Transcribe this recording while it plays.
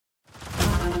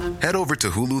Head over to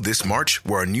Hulu this March,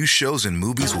 where our new shows and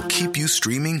movies will keep you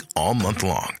streaming all month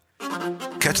long.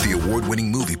 Catch the award-winning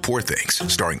movie Poor Things,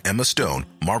 starring Emma Stone,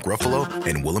 Mark Ruffalo,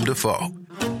 and Willem Dafoe.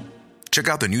 Check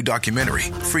out the new documentary,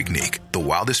 Freaknik, The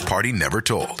Wildest Party Never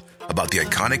Told, about the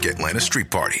iconic Atlanta Street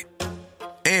Party.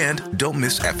 And don't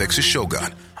miss FX's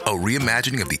Shogun, a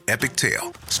reimagining of the epic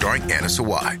tale, starring Anna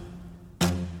Sawai.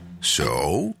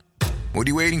 So, what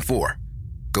are you waiting for?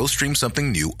 Go stream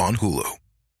something new on Hulu.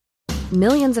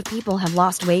 Millions of people have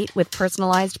lost weight with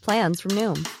personalized plans from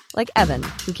Noom. Like Evan,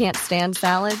 who can't stand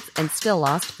salads and still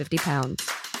lost 50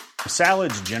 pounds.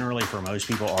 Salads generally for most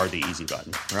people are the easy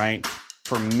button, right?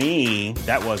 For me,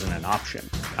 that wasn't an option.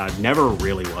 I never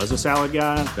really was a salad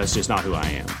guy. That's just not who I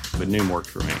am. But Noom worked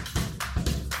for me.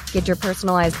 Get your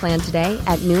personalized plan today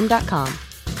at Noom.com.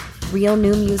 Real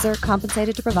Noom user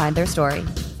compensated to provide their story.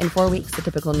 In 4 weeks, the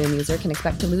typical Noom user can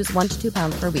expect to lose 1 to 2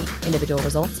 pounds per week. Individual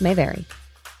results may vary.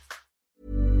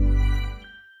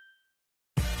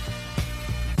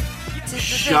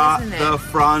 Shut the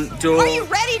front door. Are you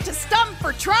ready to stump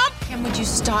for Trump? And would you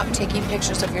stop taking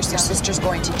pictures of your sister's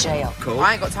going to jail? Cool.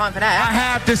 I ain't got time for that. I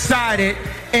have decided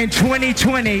in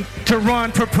 2020 to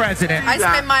run for president. I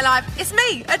spend my life. It's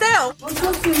me, Adele.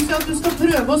 Så synes jeg at du skal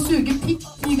prøve å suge pikk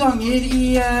 10 ganger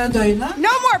i døgnet.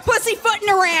 No more pussyfooting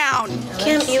around.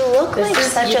 Kim, you look like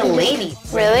such a lady.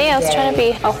 Really? I was trying to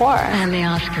be a whore. And the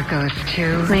Oscar goes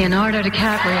to Leonardo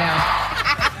DiCaprio.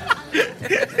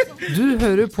 Du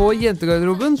hører på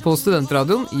Jentegarderoben på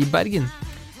Studentradioen i Bergen.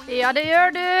 Ja, det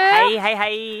gjør du. Hei, hei,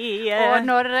 hei. Og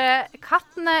når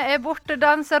kattene borte,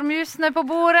 danser musene på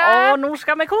bordet. Og nå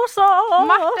skal vi kose oss.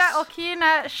 Marte og Kine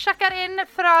sjekker inn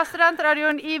fra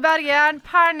Studentradioen i Bergen.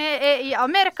 Perni i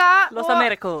Amerika. Los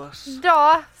Americos.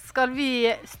 Da skal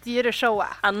vi styre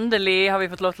showet. Endelig har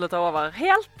vi fått lov til å ta over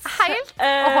helt.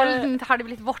 Og holden har det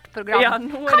blitt vårt program. Ja,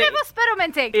 kan jeg bare spørre om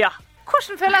en ting? Ja.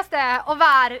 Hvordan føles det å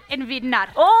være en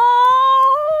vinner?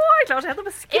 Jeg klarer ikke helt å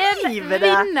beskrive det. En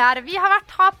vinner. Vi har vært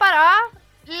tapere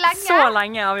lenge. Så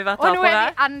lenge har vi vært tapere. Og nå er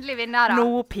vi endelig vinnere.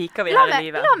 Nå piker vi her i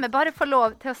livet. La meg bare få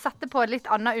lov til å sette på litt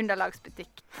annen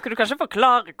underlagsbutikk. Skal du kanskje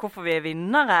forklare hvorfor vi er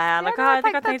vinnere? Eller hva? Jeg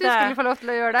tenkte at du skulle få lov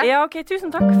til å gjøre det. Ja, ok,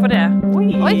 tusen takk for det.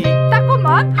 Oi, der kom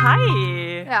han. Hei.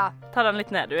 Ja. Ta den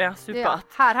litt ned, du. Ja, supert.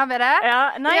 Ja, her har vi det. Ja,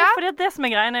 nei, fordi det som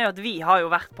er greien er jo at vi har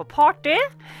jo vært på party.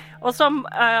 Og som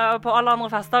på alle andre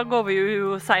fester går vi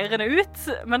jo seirende ut,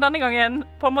 men denne gangen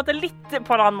på en måte litt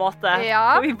på en annen måte.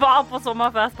 Ja. Vi var på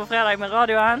sommerfest på fredag med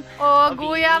radioen. Og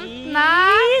godjentene.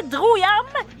 Vi dro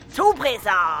hjem 2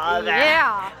 priser.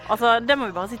 Yeah. Altså, det må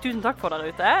vi bare si tusen takk for der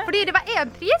ute. Fordi det var en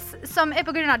pris som er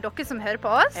på grunn av dere som hører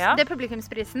på oss. Ja. Det er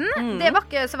publikumsprisen. Det var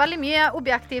ikke så veldig mye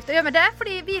objektivt å gjøre med det,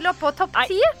 fordi vi lå på topp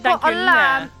 10 på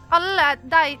alle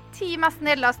de 10 mest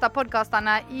nedlastet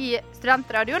podcastene i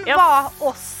Studentradioen var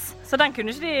oss. Så den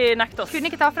kunne ikke de nekte oss. Kunne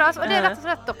ikke ta fra oss, og det er rett og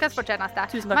slett deres fortjeneste.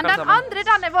 Tusen takk. Men den andre,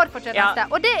 den er vår fortjeneste.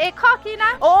 Og det er hva, Kine?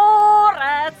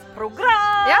 Årets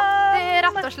program! Ja, det er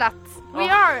rett og slett. We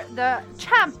are the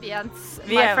champions,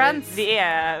 my friends. Vi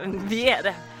er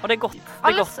det, og det er godt.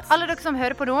 Alle dere som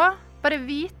hører på nå, bare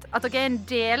vit at dere er en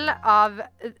del av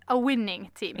a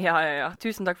winning team. Ja.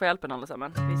 Tusen takk for hjelpen, alle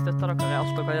sammen. Vi støtter dere i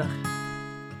alt dere gjør.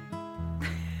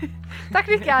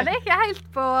 Teknikeren er ikke helt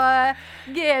på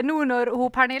G nå når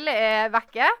Pernille er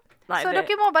vekke. Nei, så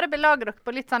dere må bare belage dere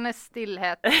på litt sånne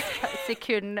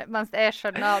stillhetssekund mens jeg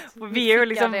skjønner at vi er jo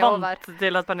liksom vant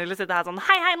til at Pernille sitter her sånn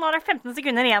hei, nå er det 15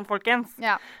 sekunder igjen, folkens.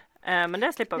 Ja. Men det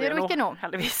slipper vi nå,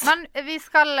 heldigvis. Men vi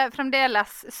skal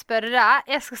fremdeles spørre.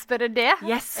 Jeg skal spørre det,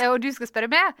 og du skal spørre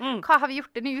meg. Hva har vi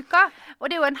gjort denne uka? Og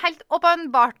det er jo en helt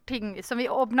åpenbar ting som vi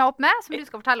åpner opp med, som du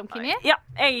skal fortelle om, Kine. Ja,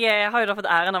 jeg har jo da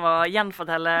fått æren av å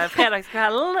gjenfortelle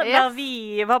fredagskvelden, der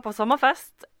vi var på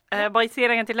sommerfest. Bare si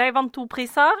det en gang til, jeg vant 2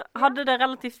 priser, hadde det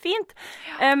relativt fint.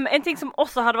 En ting som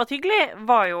også hadde vært hyggelig,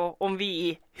 var jo om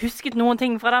vi husket noen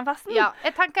ting fra den festen. Ja,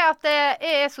 jeg tenker at jeg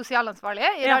er sosialansvarlig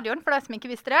i radioen, for de som ikke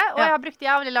visste det, og jeg har brukt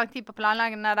jævlig lang tid på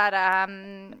planleggingen der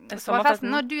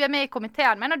sommerfesten, og du er med i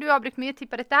komiteen min, og du har brukt mye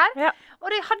tid på dette her, og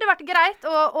det hadde vært greit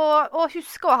å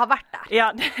huske å ha vært der. Ja,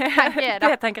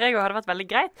 det tenker jeg jo hadde vært veldig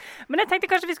greit, men jeg tenkte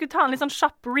kanskje vi skulle ta en litt sånn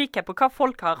kjapp recap på hva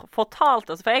folk har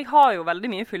fortalt oss, for jeg har jo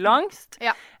veldig mye fylleangst,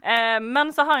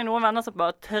 men så har jeg noen venner som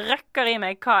bare trøkker i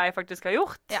meg hva jeg faktisk har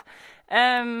gjort. Ja.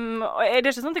 Og det er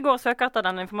ikke sånn at jeg går og søker etter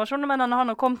den informasjonen, men den har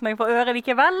nå kommet meg for øret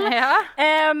likevel. Ja.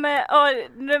 Og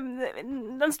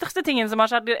den største tingen som har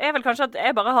skjedd er vel kanskje at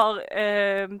jeg bare har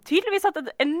tydeligvis hatt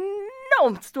et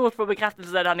enormt stort for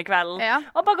bekreftelse denne kvelden. Ja.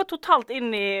 Og bare gått totalt inn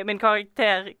i min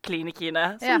karakter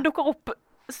Kine, som dukker opp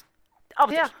av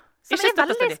og til. Som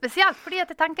veldig spesielt, fordi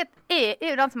at jeg tenker at jeg er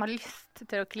jo den som har lyst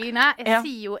til å kline.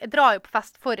 Jeg drar jo på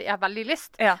fest for jeg har veldig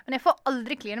lyst, men jeg får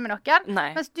aldri kline med noen.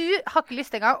 Mens du har ikke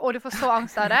lyst engang, og du får så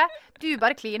angst av det. Du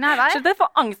bare kliner av deg. Så det får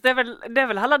angst, det er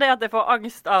vel heller det at jeg får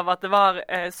angst av at det var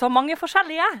så mange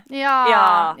forskjellige.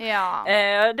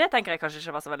 Det tenker jeg kanskje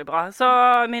ikke var så veldig bra. Så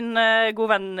min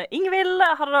gode venn Ingvild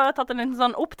hadde da tatt en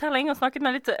sånn opptelling og snakket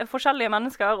med litt forskjellige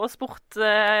mennesker og spurt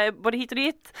både hit og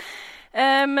dit.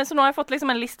 Så nå har jeg fått liksom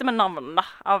en liste med navn da,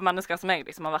 av mennesker som jeg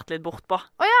liksom har vært litt bort på.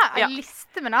 En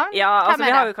liste med navn? Ja, altså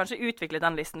vi har jo kanskje utviklet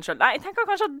den listen selv. Nei, jeg tenker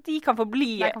kanskje at de kan få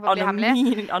bli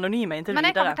anonyme inntil videre. Men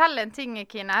jeg kan fortelle en ting,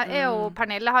 Kine.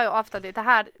 Pernille har jo avtalt dette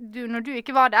her. Når du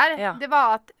ikke var der, det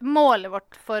var at målet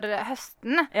vårt for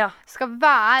høsten skal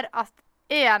være at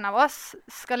en av oss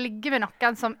skal ligge med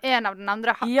noen som en av de to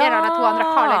andre har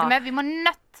ligget med. Vi må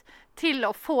nødt til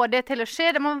å få det til å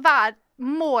skje. Det må være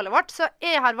målet vårt, så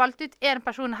jeg har valgt ut en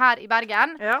person her i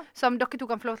Bergen som dere to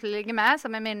kan få lov til å ligge med,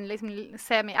 som er min liksom,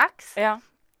 semi-ex.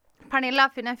 Pernille har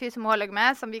funnet en fyr som hun har ligget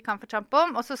med, som vi kan få kjempe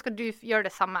om, og så skal du gjøre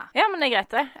det samme. Ja, men det er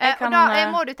greit det. Og da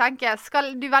må du tenke,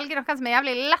 skal du velge noen som er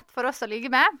jævlig lett for oss å ligge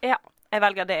med? Ja, jeg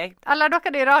velger deg. Eller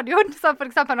noen i radioen, som for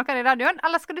eksempel noen i radioen,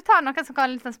 eller skal du ta noen som kan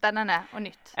være litt sånn spennende og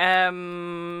nytt?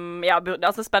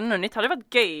 Altså spennende og nytt hadde jo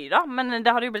vært gøy da, men det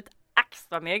hadde jo blitt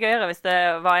ekstra mye gøyere hvis det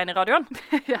var en i radioen.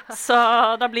 Så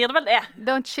da blir det vel det.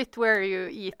 Don't shit where you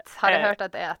eat, har jeg hørt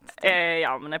at det er.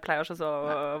 Ja, men jeg pleier ikke så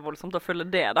voldsomt å følge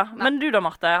det da. Men du da,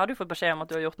 Marte, har du fått beskjed om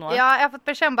at du har gjort noe? Ja, jeg har fått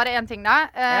beskjed om bare en ting da.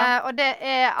 Og det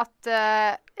er at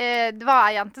det var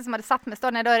en jente som hadde sett meg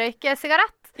stå nede og røyke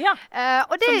sigarett.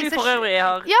 Og det som du for øvrig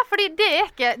har... Ja, fordi det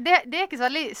er ikke så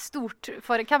veldig stort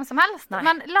for hvem som helst.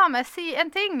 Men la meg si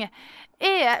en ting.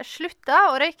 Jeg sluttet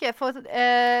å røyke for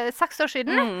 6 år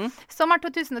siden. Sommeren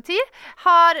 2010.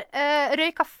 Har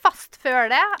røyket fast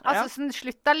før det. Altså sånn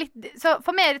sluttet litt... Så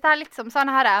for meg er dette litt som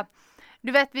sånn her... Du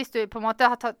vet, hvis du på en måte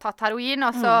har tatt heroin,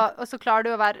 og så klarer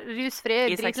du å være rusfri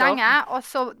dritlenge, og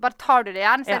så bare tar du det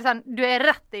igjen, så er det sånn, du er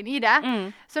rett inn i det.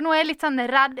 Så nå er jeg litt sånn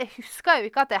redd. Jeg husker jo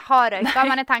ikke at jeg har røyket,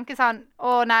 men jeg tenker sånn,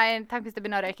 tenk hvis jeg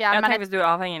begynner å røyke igjen. Tenk hvis du er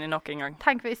avhengig nok en gang.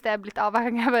 Tenk hvis jeg er blitt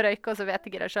avhengig av å røyke, og så vet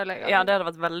jeg ikke det selv en gang. Ja, det hadde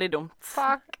vært veldig dumt.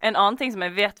 Fuck. En annen ting som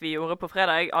jeg vet vi gjorde på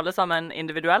fredag, alle sammen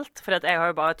individuelt, fordi at jeg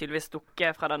har jo bare tydeligvis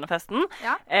stukket fra denne festen,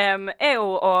 er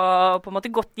jo å på en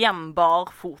måte gått hjem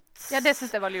barfot. Ja, det synes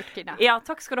jeg var lurt, Kine. Ja,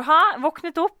 takk skal du ha.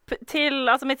 Våknet opp til,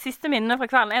 altså mitt siste minne fra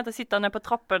kvelden er at jeg sitter nede på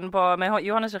trappen med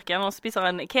Johanneskirken og spiser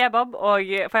en kebab, for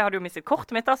jeg hadde jo mistet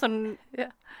kortet mitt da, så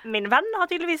min venn har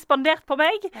tydeligvis spandert på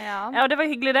meg. Og det var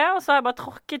hyggelig det, og så har jeg bare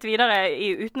tråkket videre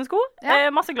uten sko.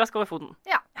 Masse glasskår i foten.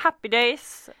 Happy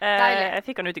days. Jeg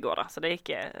fikk han ut i går da, så det gikk,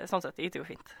 sånn sett, det gikk jo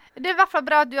fint. Det er i hvert fall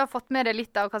bra at du har fått med deg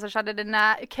litt av hva som skjedde denne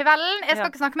kvelden. Jeg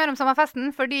skal ikke snakke mer om sommerfesten,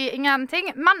 fordi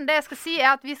ingenting. Men det jeg skal si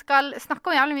er at vi skal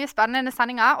snakke om jævlig mye spennende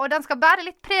sendinger, og den skal bære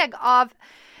litt preg av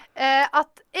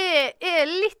at jeg er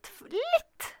litt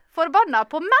forbanna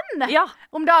på menn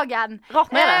om dagen.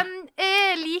 Rart med det.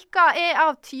 Jeg er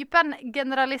av typen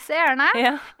generaliserende.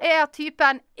 Jeg er av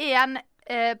typen en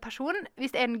person.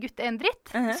 Hvis en gutt er en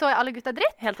dritt, så er alle gutter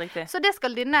dritt. Helt riktig. Så det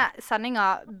skal denne sendinga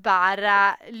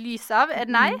bære lys av.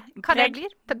 Nei, hva det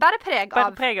blir? Bære preg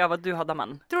av. Bære preg av at du hadde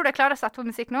menn. Tror du jeg klarer å sette på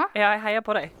musikk nå? Ja, jeg heier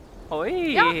på deg.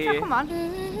 Oi! Ja, kom an.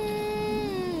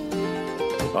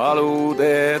 Hallo, det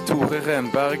er Tore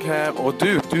Renberg her, og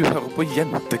du hører på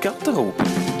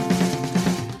Jentegarderoben.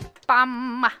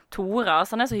 Bam! Tore,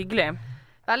 altså, han er så hyggelig.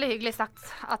 Veldig hyggelig sagt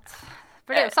at...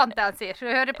 For det er jo sant det han sier. Du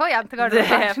hører på Jentegarderoben.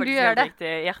 Det er faktisk helt riktig.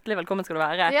 Hjertelig velkommen skal du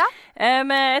være.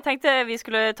 Men jeg tenkte vi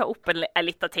skulle ta opp en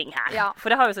litt av ting her.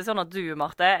 For det har jo seg sånn at du,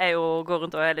 Marte, går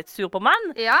rundt og er litt sur på menn.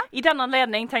 I den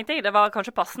anledning tenkte jeg det var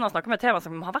kanskje passende å snakke med et tema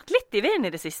som har vært litt i vinden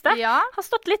i det siste. Har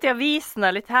stått litt i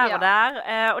avisene, litt her og der.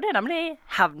 Og det er nemlig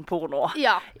hevnporno.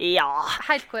 Ja.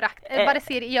 Helt korrekt. Jeg bare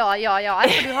sier ja.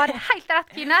 For du har helt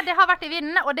rett, Kine. Det har vært i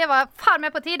vinden, og det var faen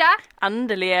meg på tide.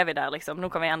 Endelig er vi der, liksom.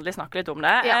 Nå kan vi endelig snakke litt om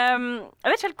det. Jeg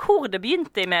vet ikke helt hvor det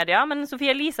begynte i media, men Sofie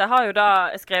Elise har jo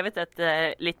da skrevet et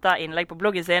litt innlegg på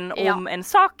bloggen sin om en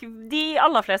sak de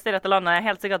aller fleste i dette landet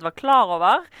helt sikkert var klar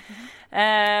over.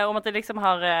 Om at det liksom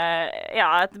har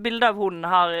et bilde av hun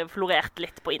har florert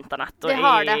litt på internett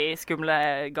og i skumle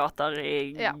gater i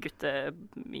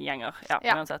guttegjenger.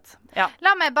 Uansett.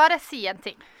 La meg bare si en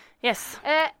ting. Yes.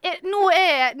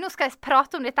 Nå skal jeg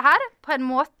prate om dette her på en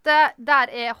måte der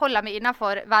jeg holder meg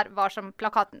innenfor Vær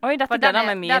varsom-plakaten. Oi, dette gleder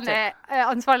meg mye til. Den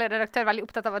ansvarlig redaktør veldig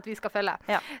opptatt av at vi skal følge.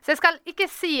 Så jeg skal ikke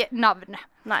si navn.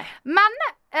 Nei. Men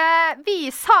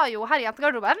vi sa jo her i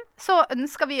jentegarderoben, så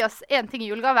ønsket vi oss en ting i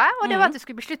julegave, og det var at det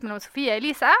skulle bli slutt mellom Sofie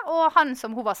Elise og han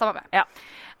som hun var sammen med. Ja.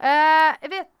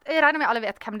 Jeg regner med alle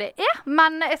vet hvem det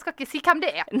men jeg skal ikke si hvem det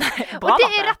Nei, og det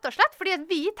rett og slett fordi at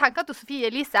vi tenker at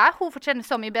Sofie Elise, hun fortjener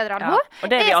så mye bedre enn hun.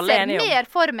 Og det vi alle jeg ser mer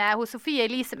for meg hos Sofie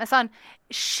Elise med sånn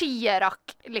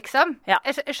skirakk, liksom.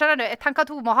 Jeg skjønner det, jeg tenker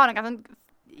at hun må ha noe sånn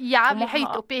jævlig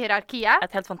høyt oppe i hierarkiet.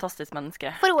 Et helt fantastisk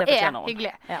menneske. For hun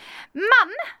hyggelig. Ja. Men,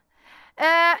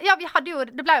 vi hadde jo,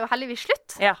 det ble jo heldigvis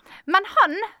slutt. Ja. Men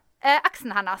han,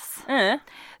 eksen hennes,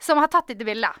 som har tatt dette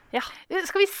bildet. Ja.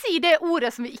 Skal vi si det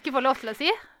ordet som vi ikke får lov til å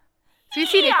si? Skal vi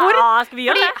si det i ord? Ja, skal vi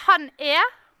gjøre det? Fordi han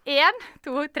 1,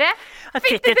 2, 3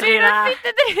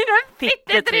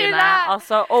 Fittetryne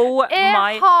Altså, oh my god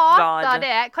Jeg hater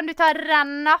det Kan du ta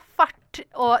rennafart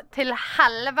og til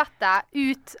helvete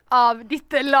ut av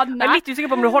dette landet? Jeg litt usikker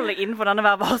på om du holder innenfor denne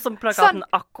Vær varsom-plakaten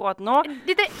akkurat nå.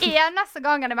 Dette eneste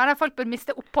gangen jeg mener folk bør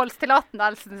miste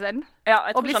oppholdstillatelsen sin. Ja,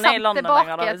 jeg tror ikke han i landet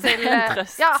lenger da.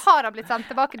 Ja, har han blitt sendt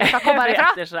tilbake til han kommer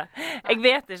ifra? Jeg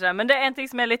vet ikke, men det en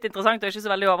ting som litt interessant og ikke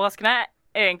så veldig overraskende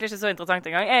egentlig ikke så interessant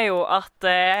engang, jo at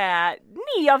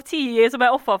 9 av 10 som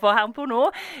offer for hermporno.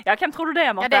 Ja, hvem tror du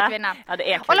det, Marte? Ja, det kvinner. Ja, det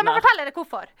kvinner. Og la meg fortelle deg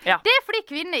hvorfor. Ja. Det fordi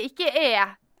kvinner ikke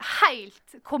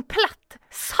helt komplett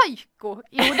psyko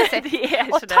i hodet sitt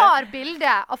og tar bilde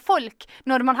av folk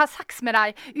når man har sex med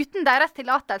dem uten deres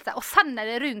tillatelse og sender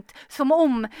det rundt som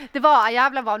om det var en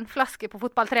jævla vannflaske på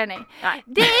fotballtrening. Nei.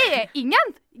 Det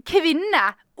ingen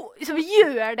kvinner som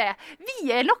gjør det.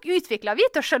 Vi nok utviklet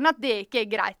til å skjønne at det ikke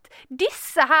greit.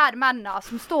 Disse her mennene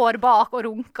som står bak og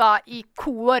runker i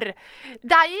kor,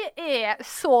 de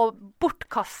så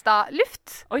bortkastet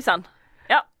luft. Oi sann.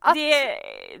 Ja, de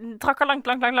trakker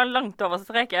langt over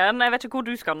streken. Jeg vet ikke hvor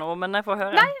du skal nå, men jeg får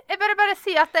høre. Nei, jeg bør bare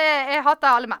si at jeg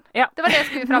hater alle menn. Ja. Det var det jeg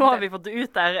skulle frem til. Nå har vi fått det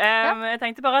ut der. Jeg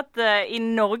tenkte bare at i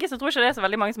Norge så tror jeg ikke det så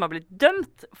veldig mange som har blitt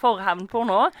dømt for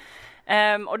hevnporno.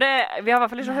 Og det, vi har I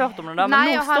hvert fall ikke hørt om det da.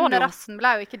 Nei, og han rassen ble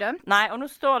jo ikke dømt. Nei, og nå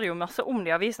står det jo masse om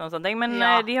de avisene og sånne ting, men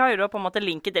de har jo da på en måte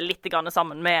linket det litt grann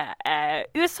sammen med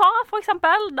USA, for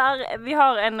eksempel, der vi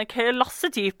har en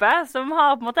klassetype som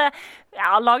har på en måte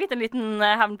laget en liten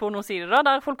hevnpornoside da,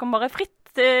 der folk kan bare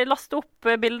fritt laste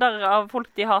opp bilder av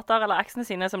folk de hater, eller eksene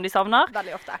sine som de savner.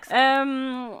 Veldig ofte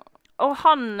eksene. Og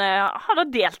han har da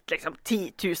delt liksom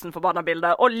 10 000 forbanna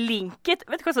bilder og linket,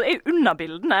 vet du hva som under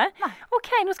bildene? Nei.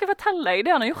 Ok, nå skal jeg fortelle deg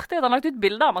det han har gjort, det at han har lagt ut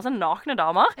bilder av masse nakne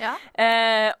damer. Ja.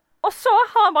 Og så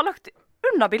har han bare lagt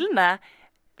under bildene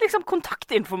liksom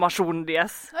kontaktinformasjonen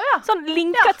deres. Ja. Sånn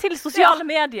linker til sosiale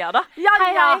medier da. Ja.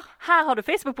 Hei, her har du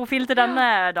Facebook-profil til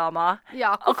denne dama.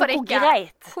 Ja, hvorfor ikke?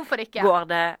 Hvorfor ikke? Går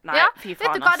det? Nei, fy faen.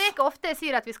 Vet du hva, det ikke ofte jeg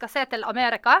sier at vi skal se til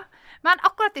Amerika, men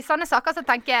akkurat I sånne saker så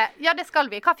tenker jeg, ja det skal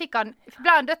vi. Hva fikk han? Fikk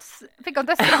han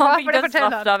dødsstraff? Han fikk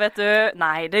dødsstraff da, vet du.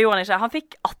 Nei, det gjorde han ikke. Han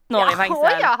fikk 18 år I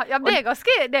fengsel. Ja,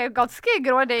 det ganske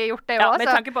grådig gjort det også. Ja,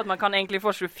 med tanke på at man kan egentlig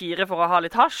få 24 for å ha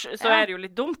litt hasj, så det jo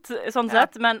litt dumt, sånn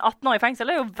sett. Men 18 år I fengsel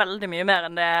jo veldig mye mer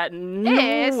enn det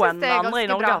noen andre I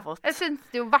Norge har fått. Jeg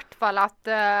synes jo I hvert fall at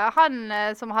han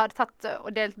som har tatt og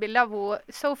delt bilder av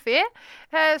Sophie,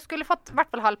 skulle fått I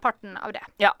hvert fall halvparten av det.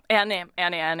 Ja, enig.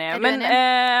 Men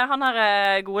han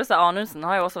her godeste Anundsen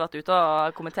har jo også vært ute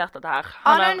og kommentert dette her.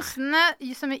 Anundsen,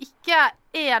 som ikke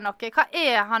noe. Hva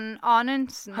han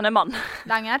Anundsen? Han mann.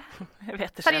 Lenger? Jeg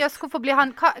vet ikke. Seriøst, hvorfor blir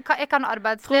han, hva ikke han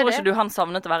arbeidsledig? Tror ikke du han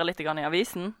savnet å være litt grann I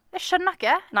avisen? Jeg skjønner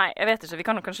ikke. Nei, jeg vet ikke. Vi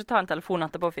kan kanskje ta en telefon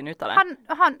etterpå og finne ut av det.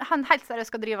 Han helt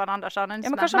seriøst skal drive Anders Anundsen.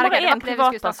 Ja, men kanskje han bare en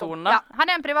privatperson da? Ja,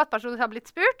 han en privatperson som har blitt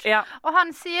spurt. Ja. Og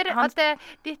han sier at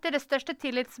dette det største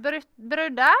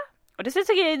tillitsbruddet. Og det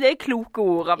synes jeg det kloke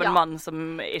ord av en mann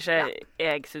som ikke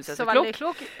jeg synes så klok. Veldig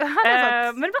klok.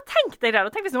 Men bare tenk deg det.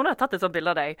 Tenk hvis noen hadde tatt et sånt bilde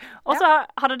av deg. Og så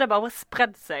hadde det bare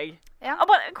spredd seg. Ja.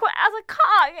 Og bare,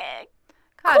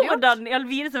 hvordan I all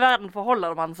videste verden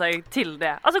forholder man seg til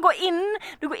det? Altså du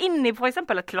går inn I for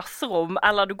eksempel et klasserom,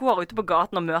 eller du går ute på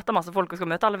gaten og møter masse folk og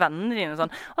skal møte alle vennene dine og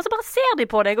sånn. Og så bare ser de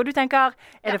på deg, og du tenker,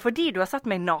 det fordi du har sett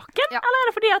meg naken? Ja. Eller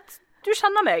det fordi at du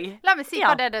kjenner meg? La meg si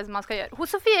hva det man skal gjøre.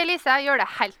 Sofie Elise gjør det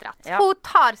helt rett. Ja. Hun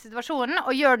tar situasjonen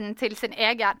og gjør den til sin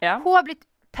egen. Ja. Hun har blitt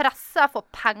presset for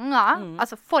penger.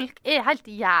 Altså, folk helt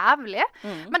jævlig.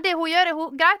 Men det hun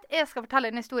gjør greit, jeg skal fortelle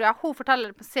en historie. Hun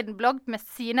forteller det på sin blogg med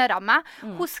sine rammer.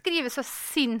 Hun skriver så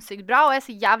sinnssykt bra og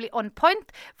så jævlig on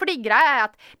point. Fordi greia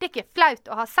at det ikke flaut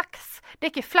å ha sex.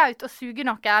 Det ikke flaut å suge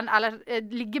noen eller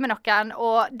ligge med noen.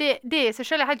 Og det I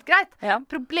seg selv helt greit. Ja.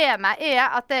 Problemet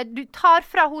at du tar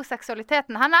fra hun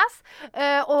seksualiteten hennes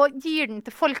og gir den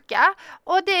til folket.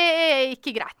 Og det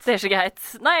ikke greit. Det ikke greit.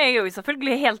 Nei, jeg jo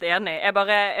selvfølgelig helt enig. Jeg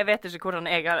bare jeg vet ikke hvordan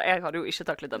jeg hadde jo ikke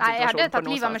taklet den situasjonen. Nei, jeg hadde tatt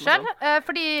livet av meg selv,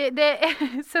 fordi det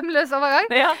sømløs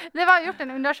overgang. Ja. Det var gjort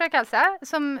en undersøkelse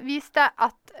som viste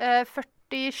at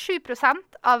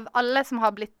 47% av alle som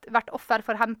har vært offer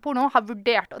for hevnporno har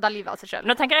vurdert å ta livet av seg selv.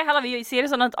 Nå tenker jeg heller, vi sier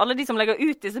det sånn at alle de som legger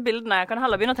ut disse bildene kan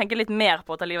heller begynne å tenke litt mer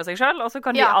på å ta livet av seg selv, og så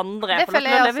kan de andre få lov til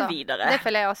å leve videre. Det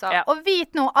føler jeg også. Ja. Og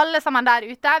vit nå, alle sammen der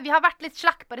ute, vi har vært litt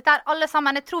slakk på dette her, alle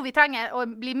sammen. Jeg tror vi trenger å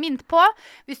bli minnet på.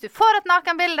 Hvis du får et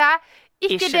nakenbilde,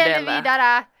 ikke dele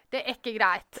videre. Det er ikke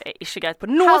greit. Det er ikke greit på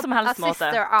noe som helst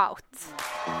måte. Help a sister out.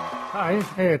 Hei,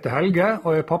 jeg heter Helge,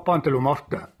 og jeg er pappaen til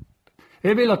Marte.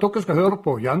 Jeg vil at dere skal høre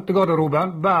på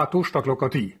Jentegarderoben hver torsdag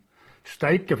klokka 10.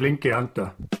 Steike flinke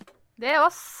jenter. Det er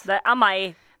oss. Det er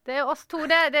meg. Det er oss to.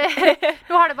 Nå er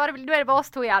det bare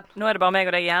oss to igjen. Nå er det bare meg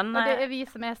og deg igjen. Og det er vi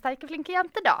som er steikeflinke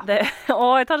jenter, da.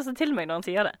 Jeg tar det så til meg når han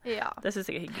sier det. Ja. Det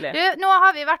synes jeg er hyggelig. Du, nå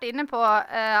har vi vært inne på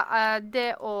det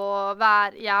å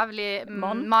være jævlig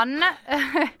mann.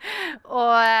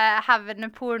 Og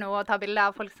hevnporno og ta bilder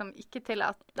av folk som ikke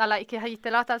har gitt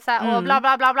tillatelse, og bla,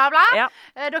 bla, bla, bla, bla. Ja.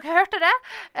 Dere hørte det.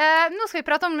 Nå skal vi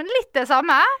prate om litt det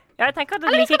samme. Ja, jeg tenker at det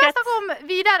Eller skal vi snakke om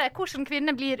videre hvordan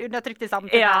kvinner blir undertrykt i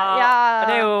samfunnet. Ja,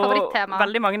 det er jo favorittema.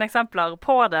 Veldig mange eksempler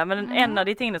på det, men en av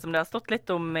de tingene som det har stått litt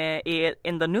om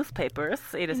in the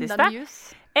newspapers i det siste,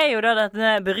 er jo da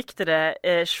denne beryktede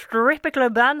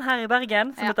strippeklubben her i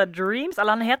Bergen, som heter Dreams.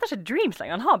 Eller han heter ikke Dreams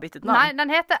lenger, han har byttet navn. Nei, den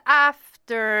heter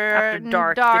After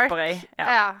Dark. Tipper jeg.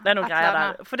 Ja, det er noen greier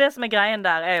der. For det som er greien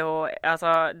der er jo,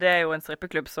 altså, det er jo en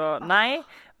strippeklubb, så nei.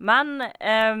 Men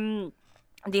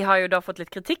de har jo da fått litt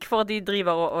kritikk for at de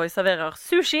driver og serverer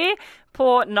sushi på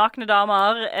nakne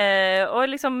damer, og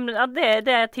liksom, ja, det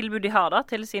er et tilbud de har da,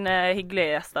 til sine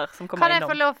hyggelige gjester som kommer innom. Kan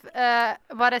jeg få lov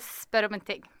bare spørre om en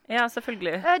ting? Ja,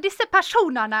 selvfølgelig. Disse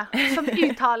personene som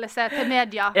uttaler seg til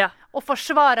media og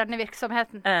forsvarer denne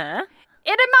virksomheten,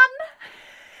 er det menn?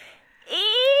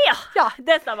 Ja,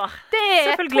 det stemmer. Det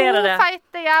er to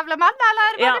feite jævla menn,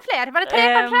 eller var det flere? Var det 3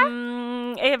 kanskje?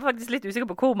 Jeg er faktisk litt usikker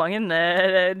på hvor mange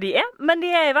de er, men de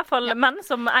er i hvert fall menn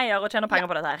som eier og tjener penger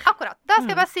på dette her. Akkurat. Da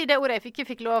skal jeg bare si det ordet jeg ikke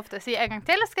fikk lov til å si en gang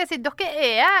til. Skal jeg si, dere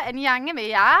er en gjeng med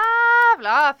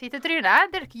jævla fitetryne.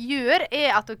 Det dere gjør er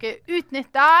at dere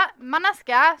utnytter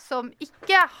mennesker som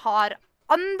ikke har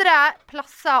andre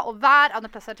plasser å være, andre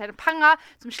plasser å tjene penger,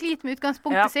 som sliter med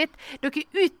utgangspunktet sitt. Dere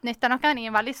utnytter noen i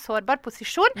en veldig sårbar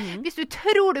posisjon. Hvis du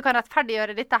tror du kan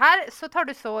rettferdiggjøre dette her, så tar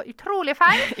du så utrolig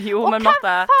feil. Og hvem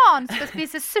faen skal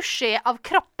spise sushi av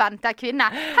kroppen til en kvinne?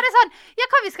 Her er sånn,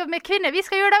 hva vi skal med kvinner? Vi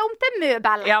skal gjøre det om til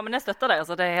møbel. Ja, men jeg støtter det,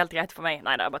 altså det er helt greit for meg.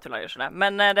 Nei, det er bare tull, jeg gjør ikke det.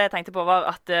 Men det jeg tenkte på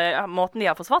var at måten de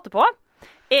har forsvart det på,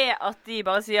 er at de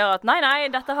bare sier at nei,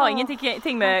 dette har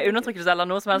ingenting med undertrykkelse eller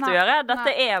noe som helst å gjøre.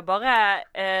 Dette er bare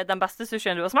den beste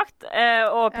sushien du har smakt,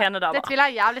 og pene damer. Det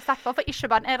tviler jeg jævlig sterkt på, for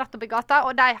Isjøbanen er rett opp i gata,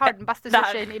 og de har den beste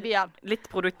sushien i byen.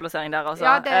 Litt produktplassering der, altså.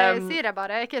 Ja, det sier jeg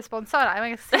bare. Jeg er ikke sponset av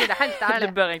det, jeg sier det helt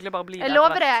ærlig. Det bør egentlig bare bli det.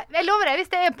 Jeg lover det,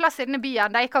 hvis det er en plass i denne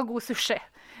byen der jeg ikke har god sushi,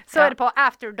 så er det på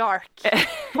After Dark,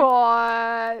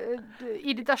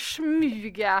 i dette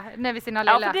smuget ned ved sine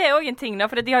lille. Ja, for det er også en ting da,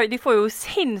 for de får jo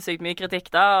sinnssykt mye kritikk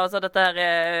da, altså dette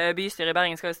her bystyret i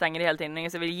Bergen skal jo stenge de hele tiden,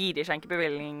 så vil gi de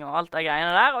skjenkebevilgning og alt det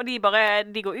greiene der, og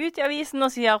de går ut i avisen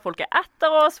og sier folk er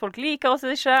etter oss, folk liker oss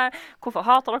ikke, hvorfor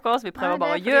hater dere oss, vi prøver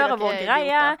bare å gjøre vår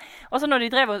greie. Og så når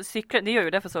de driver og sykler, de gjør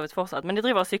jo det for så vidt fortsatt, men de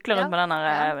driver og sykler rundt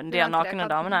med de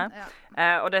nakne damene.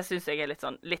 Og det synes jeg er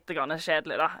litt grann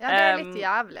kjedelig da. Ja, det er litt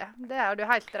jævlig. Det har du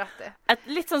helt rett i. Et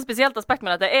litt sånn spesielt aspekt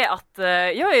med dette er at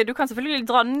du kan selvfølgelig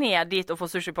dra ned dit og få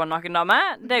sushi på en naken dame.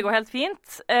 Det går helt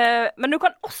fint. Men du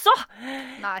kan også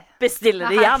bestille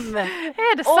det hjem.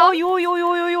 Er det sant? Jo.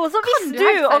 Så hvis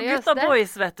du og gutta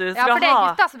boys, vet du, skal ha... Ja, for det er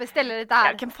gutta som bestiller dette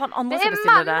her. Ja, hvem faen andre som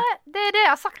bestiller det? Det er det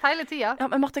jeg har sagt hele tiden.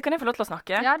 Ja, men Marte, kan jeg få lov til å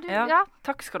snakke? Ja.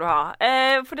 Takk skal du ha.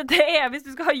 For det er, hvis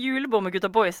du skal ha julebord med gutta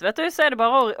boys, vet du, så er det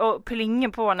bare å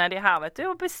plinge på nedi her, vet du,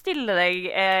 og bestille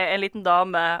deg en liten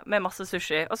dame med masse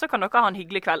sushi, og så kan dere ha en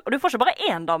hyggelig kveld. Og du får ikke bare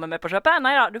én dame med på kjøpet,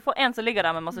 neida, du får en som ligger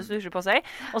der med masse sushi på seg,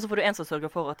 og så får du en som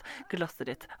sørger for at glasset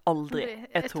ditt aldri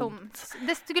er tomt.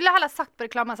 Det skulle heller sagt på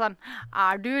reklamen sånn,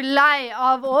 er du lei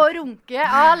av å runke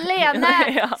alene?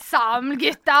 Saml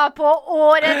gutta på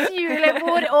årets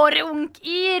julebord og runk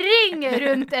i ring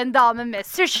rundt en dame med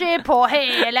sushi på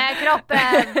hele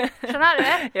kroppen. Skjønner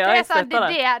du? Ja, jeg støtter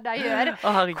det. Det er det de gjør.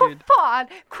 Å, herregud.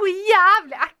 Hvor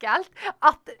jævlig ekkelt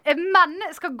at menn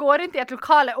skal gå rundt i et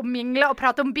lokale og mingle og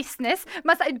prate om business,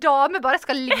 mens en dame bare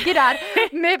skal ligge der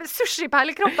med sushi på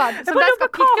hele kroppen, som de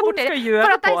skal pirke bort til,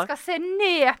 for at de skal se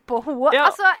ned på henne.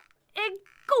 Altså, jeg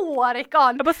går ikke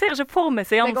an. Jeg bare ser ikke for meg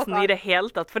seansen i det hele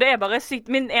tatt, for det er bare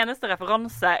sykt. Min eneste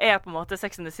referanse er på en måte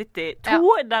Sex and the City 2,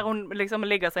 der hun liksom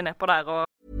ligger seg nedpå der og...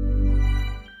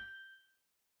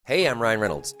 Hey, I'm Ryan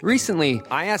Reynolds. Recently,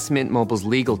 I asked Mint Mobile's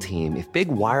legal team if big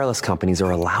wireless companies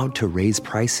are allowed to raise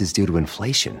prices due to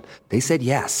inflation. They said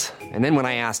yes. And then when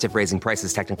I asked if raising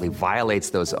prices technically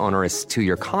violates those onerous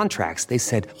 2-year contracts, they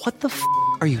said, "What the f***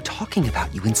 are you talking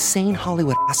about, you insane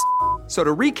Hollywood ass?" So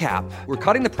to recap, we're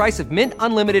cutting the price of Mint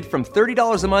Unlimited from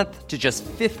 $30 a month to just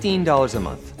 $15 a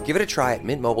month. Give it a try at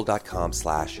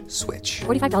mintmobile.com/switch.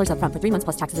 $45 up front for 3 months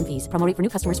plus taxes and fees. Promo rate for new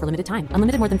customers for limited time.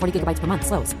 Unlimited more than 40 gigabytes per month.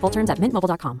 Slows full terms at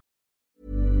mintmobile.com.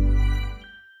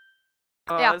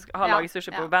 Har laget sushi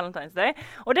på Valentine's Day.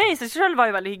 Og det i seg selv var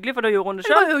jo veldig hyggelig, for da gjorde hun det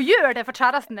selv. Du må jo gjøre det for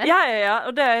kjæresten din. Ja,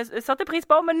 og det satte pris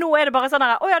på, men nå er det bare sånn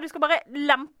her, du skal bare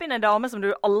lempe inn en dame som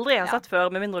du aldri har sett før,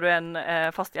 med mindre du er en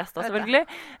fast gjest, selvfølgelig.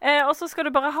 Og så skal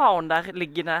du bare ha henne der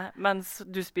liggende, mens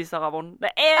du spiser av henne.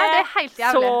 Det er helt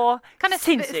jævlig. Så kan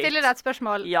jeg stille deg et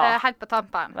spørsmål helt på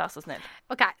tampen? Vær så snill.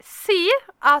 Ok, si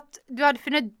at du hadde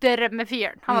funnet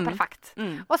drømmefyren. Han var perfekt.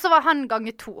 Og så var han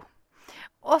ganger 2.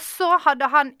 Og så hadde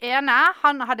han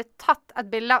hadde tatt et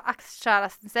bilde av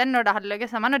ekskjæresten sin når de hadde løgget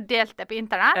sammen og delt det på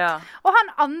internett. Og han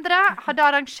andre hadde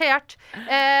arrangert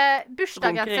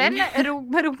bursdagen sin,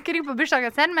 runkering på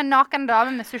bursdagen sin med naken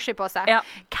dame med sushi på seg.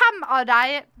 Hvem av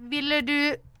deg ville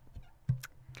du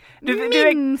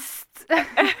minst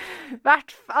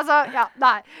vært,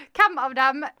 hvem av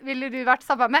dem ville du vært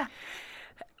sammen med?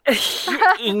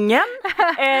 Ingen.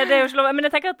 Det er jo ikke lov. Men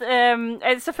jeg tenker at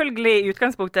selvfølgelig i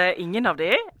utgangspunktet ingen av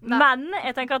de. Men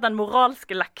jeg tenker at den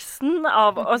moralske leksen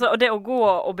av og det å gå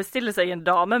og bestille seg en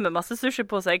dame med masse sushi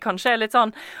på seg kanskje er litt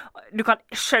sånn, du kan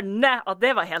skjønne at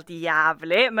det var helt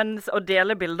jævlig, men å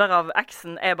dele bilder av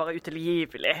eksen er bare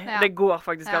utilgivelig. Det går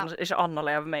faktisk ikke an å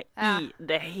leve med i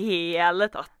det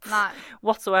hele tatt.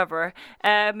 Whatsoever.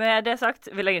 Med det sagt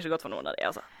vil jeg ikke gått for noen av de,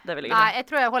 altså. Det vil jeg ikke. Nei, jeg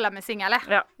tror jeg holder med single.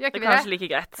 Ja, det er kanskje like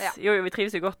greit. Jo, vi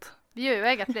trives jo godt. Vi gjør jo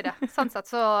egentlig det. Sånn sett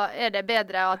så er det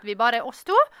bedre at vi bare er oss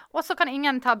to, og så kan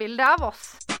ingen ta bilde av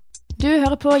oss. Du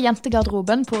hører på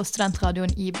Jentegarderoben på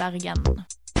Studentradioen i Bergen.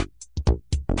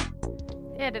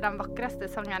 Er det den vakreste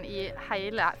sangen i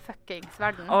hele fuckings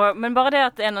verden? Men bare det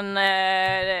at en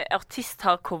artist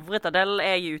har covret Adele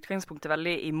er i utgangspunktet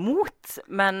veldig imot,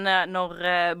 men når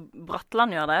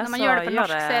Bratland gjør det, når man gjør det på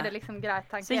norsk, så er det liksom greit,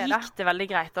 tenker jeg. Så gikk det veldig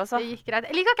greit, altså. Det gikk greit.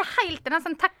 Jeg liker ikke helt den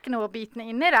sånn techno-biten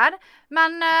inni der,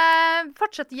 men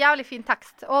fortsatt jævlig fin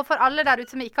tekst. Og for alle der ute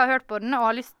som ikke har hørt på den og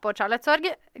har lyst på kjærlighetssorg,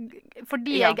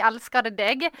 fordi jeg elsker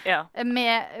deg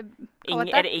med...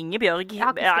 Er det Ingebjørg?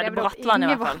 Er det Bratland i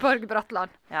hvert fall? Ingeborg Bratland.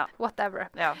 Whatever.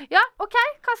 Ja, ok.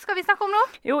 Hva skal vi snakke om nå?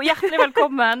 Jo, hjertelig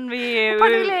velkommen.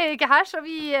 Pernille er ikke her, så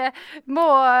vi må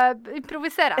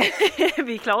improvisere.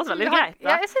 Vi klarer oss veldig greit, da.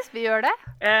 Ja, jeg synes vi gjør det.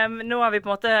 Nå har vi på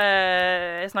en måte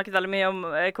snakket veldig mye om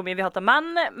hvor mye vi hater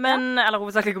menn, eller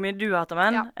hovedsakelig hvor mye du hater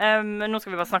menn. Nå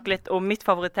skal vi bare snakke litt om mitt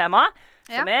favorittema,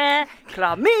 som er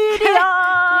klamydia!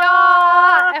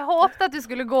 Jeg håpte at du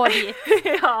skulle gå dit.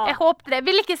 Jeg håpte det. Jeg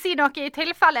vil ikke si noe i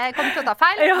tilfelle jeg kommer til å ta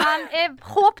feil, men jeg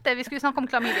håpte vi skulle snakke om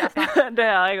klamydia snart. Det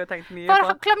har jeg jo tenkt mye på.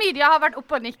 For klamydia har vært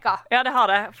oppe og nikka. Ja, det har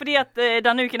det. Fordi at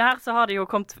denne uken her så har det jo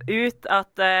kommet ut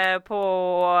at på,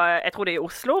 jeg tror det er i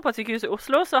Oslo, på et sykehus i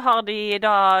Oslo, så har de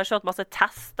da kjørt masse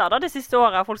tester da, det siste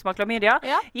året av folk som har klamydia.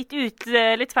 Gitt ut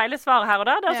litt feile svar her og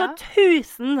der. Det er altså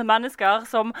 1000 mennesker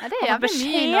som har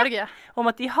beskjed om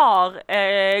at de har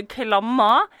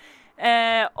klammer,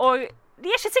 og de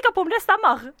er ikke sikre på om det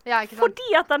stemmer. Fordi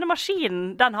at denne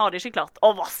maskinen, den har de ikke klart å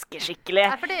vaske skikkelig.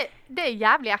 For det er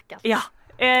jævlig ekkelt. Ja.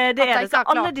 Det er det. Så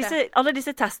alle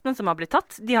disse testene som har blitt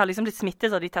tatt, de har liksom blitt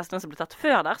smittet av de testene som ble tatt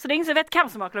før der. Så det er ingen som vet hvem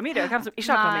som har klamydia og hvem som ikke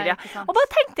har klamydia. Og bare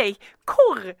tenk deg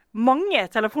hvor mange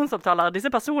telefonsamtaler disse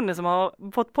personene som har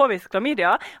fått påvist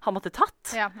klamydia har måttet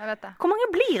tatt. Ja, jeg vet det. Hvor mange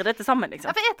blir det til sammen, liksom?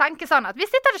 Ja, for jeg tenker sånn at hvis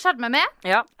dette hadde skjedd med meg,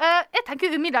 jeg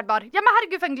tenker umiddelbart, ja, men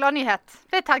herregud for en glad nyhet.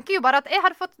 For jeg tenker jo bare at jeg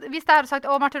hadde fått, hvis jeg hadde sagt,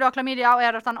 å Marte, du har klamydia, og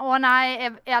jeg hadde sånn, å nei,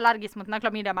 jeg er allergisk mot denne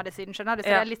klamydia-medisinen, skjønner du? Så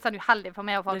det er litt sånn uheldig for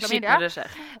meg å få klamydia.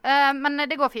 Men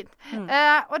det går fint.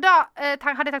 Og da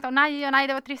hadde jeg tenkt, å nei,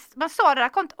 det var trist. Men så hadde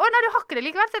jeg kommet, å nei, du har ikke det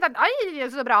likevel. Så jeg tenkte, oi,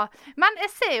 så bra. Men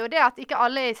jeg ser jo det at ikke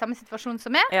alle er i samme situasjon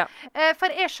som meg. For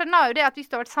jeg skjønner jo det at hvis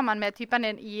du har vært sammen med typen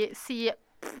din i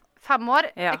 5 år.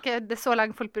 Er ikke det så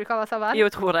lenge folk bruker å være sammen? Jo,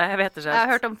 jeg tror det. Jeg vet ikke. Jeg har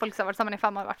hørt om folk som har vært sammen i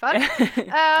 5 år, i hvert fall.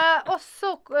 Og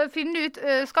så finne ut,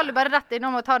 skal du bare rett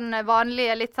innom og ta den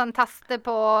vanlige litt sånn teste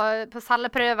på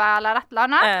celleprøve eller et eller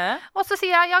annet. Og så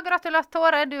sier jeg, ja,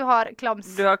 gratulerer, du har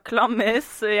klams. Du har klammis,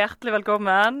 hjertelig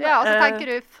velkommen. Ja, og så tenker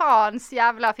du, faens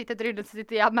jævla fittetryden som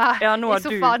sitter hjemme i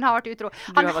sofaen har vært utro.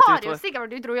 Han har jo sikkert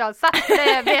vært utro uansett,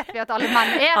 det vet vi at alle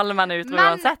menn er. Alle menn er utro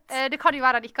uansett. Men det kan jo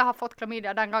være at han ikke har fått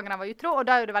klamydia den gangen han var utro, og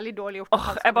da er det veldig veldig dårlig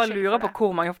gjort. Jeg bare lurer på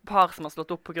hvor mange par som har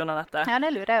slått opp på grunn av dette. Ja,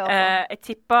 det lurer jeg også. Jeg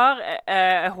tipper,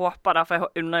 jeg håper da, for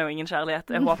jeg unner jo ingen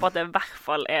kjærlighet, jeg håper at det i hvert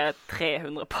fall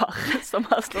 300 par som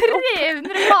har slått opp.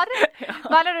 300 par?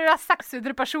 Mener du det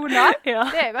 600 personer? Ja.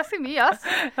 Det ganske mye, ass.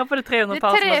 Jeg håper det 300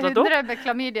 par som har slått opp. Det 300 med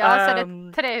klamydia, så det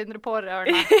 300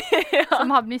 pårørende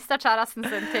som har mistet kjæresten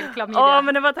sin til klamydia.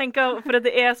 Men jeg bare tenker, for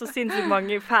det så sinnssykt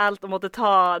mange fælt å måtte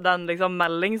ta den liksom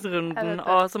meldingsrunden,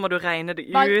 og så må du regne det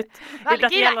ut. Det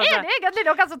egentlig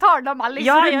noen som tar den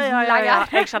meldingsrunden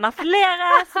lenger? Jeg kjenner flere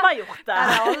som har gjort det. Det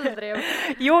har jeg aldri gjort.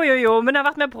 Jo, men jeg har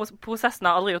vært med på prosessen,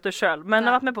 jeg har aldri gjort det selv, men jeg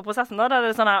har vært med på prosessen da, der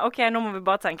det sånn her, ok, nå må vi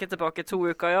bare tenke tilbake 2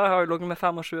 uker, jeg har jo ligget med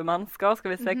 25 mennesker,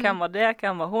 skal vi se hvem var det,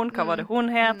 hvem var hun, hva var det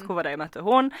hun het, hvor var det jeg møtte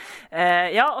hun.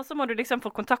 Og så må du liksom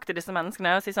få kontakte disse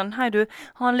menneskene og si sånn, hei du,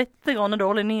 har en litt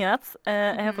dårlig nyhet,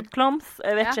 jeg har fått klams,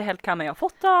 jeg vet ikke helt hvem jeg har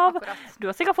fått av. Akkurat. Du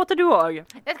har sikkert fått det du også.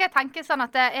 Det skal jeg tenke sånn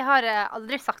at jeg har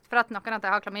aldri sagt for at noen at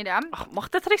jeg har klamydia.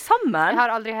 Marte, ta deg sammen. Jeg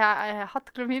har aldri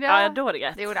hatt klamydia. Ja, da var det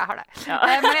greit. Jo, jeg har det.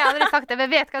 Men jeg har aldri sagt det.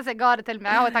 Jeg vet hva jeg ga det til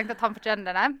meg, og jeg tenkte at han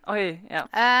fortjener det. Oi, ja.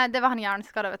 Det var han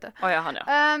hjerneskadet, vet du. Oi, ja, han, ja.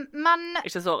 Men...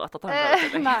 Ikke så rett at han ga det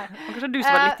til deg. Nei. Kanskje du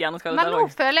som var litt hjerneskadet der også. Men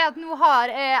nå føler jeg at nå har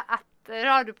jeg et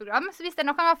radioprogram, så hvis det er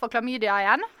noen gang får klamydia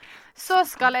igjen, så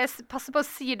skal jeg passe på å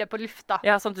si det på lufta.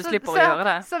 Ja, sånn at du slipper å gjøre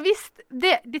det. Så hvis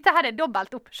dette her er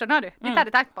dobbelt opp, skjønner du? Dette har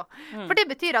jeg tenkt på. For det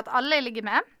betyr at alle jeg ligger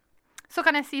med, så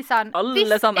kan jeg si sånn,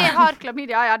 hvis jeg har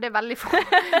klamydia, ja, det er veldig få,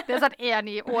 det er sånn 1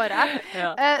 i året,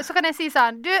 så kan jeg si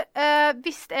sånn, du,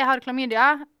 hvis jeg har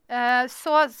klamydia,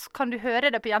 så kan du høre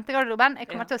det på jentegarderoben. Jeg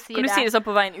kommer til å si det. Kan du si det sånn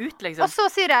på veien ut, liksom? Og så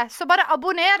sier jeg, så bare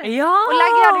abonner, og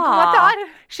legg igjen i kommentar.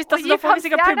 Shit, altså, da får vi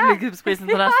sikkert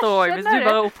publikumsprisen til neste år, hvis du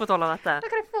bare opprettholder dette. Da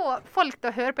kan jeg få folk til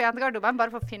å høre på jentegarderoben,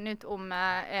 bare for å finne ut om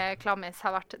klammis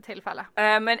har vært tilfelle.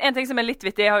 Men en ting som er litt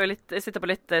vittig, jeg sitter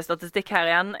på litt statistikk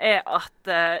her igjen, er at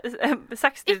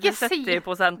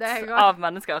 60-70% av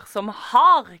mennesker som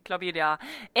har klamydia,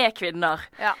 er kvinner.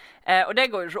 Ja. Og det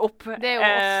går jo ikke opp. Det er jo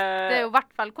oss. Det er jo i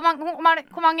hvert fall.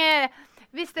 Hvor mange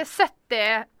hvis det er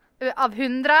 70 av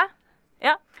 100,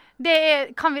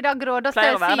 kan vi da gråde oss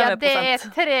til å si at det er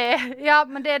 3, ja,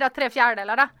 men det er da 3/4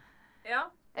 da. Ja.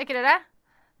 Er ikke det?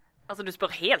 Altså, du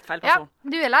spør helt feil person. Ja,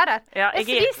 du er lærer. Ja,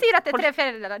 vi sier at det er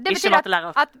 3/4. Det betyr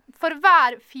at for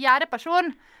hver 4.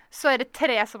 person så er det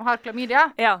 3 som har klamydia.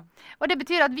 Ja. Og det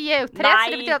betyr at vi er jo 3, så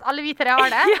det betyr at alle vi 3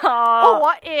 har det. Ja.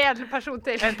 Og en person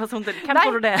til. En person til. Hvem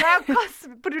tror du det?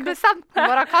 Produsenten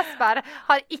vår, Kasper,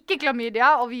 har ikke klamydia,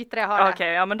 og vi 3 har det. Ok,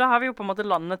 ja, men da har vi jo på en måte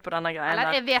landet på denne greien.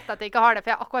 Eller, jeg vet at jeg ikke har det,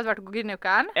 for jeg har akkurat vært på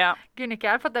gynikken. Ja.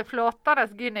 Gynikken, for det er flåtende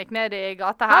gynik nede i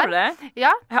gata her. Har du det?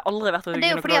 Ja. Jeg har aldri vært hos gynekologen.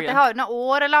 Det er jo fordi at jeg har denne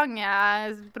årelange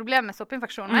problemet med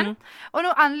soppinfeksjonen min. Og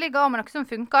nå endelig ga meg noe som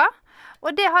funker.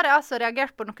 Og det har jeg altså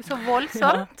reagert på noe så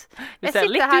voldsomt. Du ser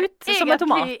litt ut som en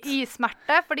tomat. Jeg sitter her i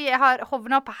smerte, fordi jeg har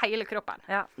hovnet på hele kroppen.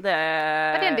 Ja, det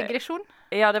er det en digresjon?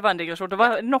 Ja, det var en digresjon. Det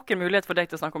var nok en mulighet for deg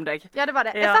til å snakke om deg. Ja, det var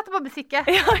det. Jeg satte på musikket.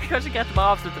 Ja, kanskje greit å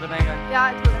bare avslutte det med en gang. Ja,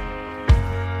 jeg tror det.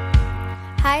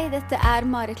 Hei, dette er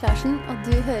Mari Klarsen, og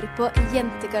du hører på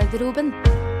Jentegarderoben.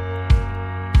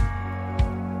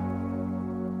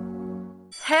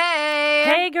 Hei!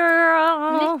 Hey,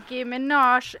 girl! Nicki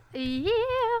Minaj,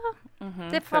 yeah!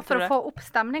 Det var for å få opp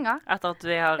stemninga. Etter at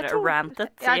vi har rantet i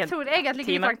en time. Jeg tror egentlig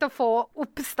ikke vi trengte å få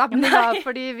opp stemninga,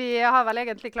 fordi vi har vel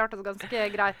egentlig klart oss ganske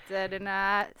greit denne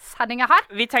sendinga her.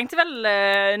 Vi tenkte vel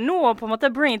nå på en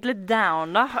måte bring it litt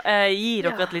down, da. Gi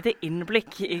dere et lite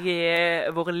innblikk i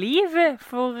våre liv.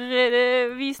 For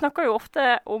vi snakker jo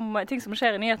ofte om ting som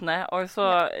skjer i nyhetene, og så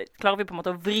klarer vi på en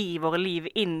måte å vri våre liv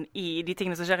inn i de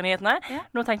tingene som skjer i nyhetene.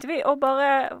 Nå tenkte vi å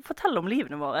bare fortelle om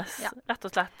livene våre, rett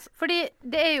og slett. Fordi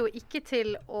det er jo ikke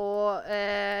til å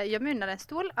gjemme under en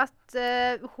stol at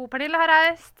Pernille har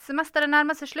reist, semesteret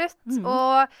nærmer seg slutt,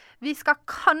 og vi skal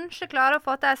kanskje klare å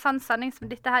få til en sann sending som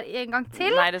dette her en gang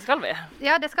til. Nei, det skal vi.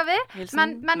 Ja, det skal vi.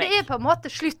 Men det er på en måte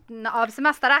slutten av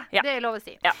semesteret, det er lov å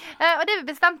si. Ja. Og det vi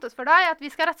bestemte oss for da, er at vi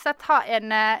skal rett og slett ha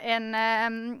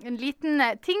en liten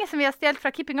ting som vi har stjelt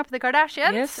fra Keeping Up the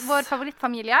Kardashians, vår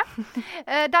favorittfamilie.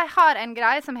 De har en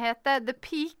greie som heter The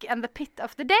Peak and the Pit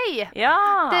of the Day. Ja.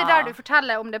 Det er der du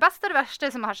forteller om det beste og det verste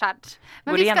som har skjedd.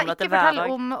 Men vi skal ikke fortelle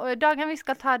om dagen, vi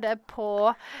skal ta det på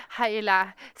hele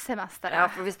semesteret. Ja,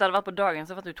 for hvis det hadde vært på dagen,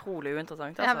 så hadde det vært utrolig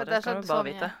uinteressant. Altså. Ja, det kan du bare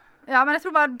vite. Ja, men jeg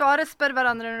tror bare spør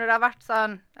hverandre når det har vært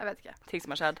sånn, jeg vet ikke. Ting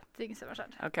som har skjedd. Ting som har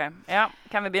skjedd. Ok, ja,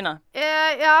 kan vi begynne?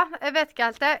 Ja, jeg vet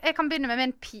ikke helt det. Jeg kan begynne med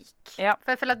min peak,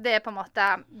 for jeg føler at det er på en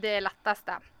måte det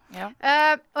letteste. Ja.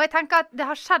 Og jeg tenker at det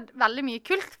har skjedd veldig mye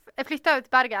kult. Jeg flyttet ut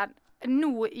til Bergen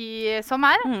nå i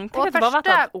sommer. Og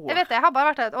første, jeg vet det, jeg har bare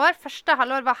vært her et år. Første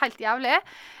halvår var helt jævlig.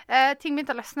 Ting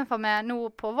begynte å løsne for meg nå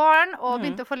på våren, og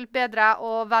begynte å få litt bedre,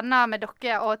 og venner med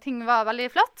dere, og ting var veldig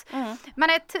flott.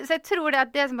 Men så jeg tror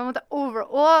det som på en måte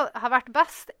overall har vært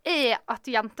best, at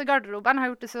jentegarderoben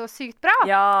har gjort det så sykt bra.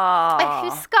 Ja. Jeg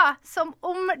husker som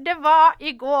om det var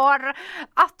i går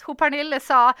at hun Pernille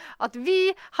sa at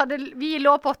vi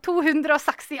lå på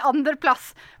 262.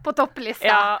 plass på topplista.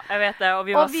 Ja, jeg vet det, og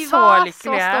vi var så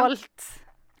stolt.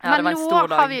 Ja, men nå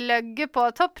har vi løgget på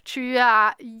topp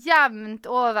 20 jevnt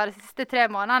over de siste 3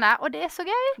 månedene, og det så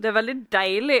gøy. Det veldig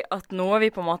deilig at noe vi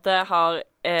på en måte har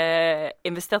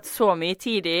investert så mye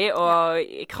tid i,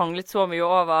 og kranglet så mye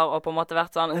over, og på en måte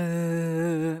vært sånn,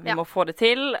 vi må få det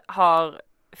til, har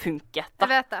funket. Da.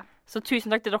 Jeg vet det. Så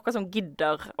tusen takk til dere som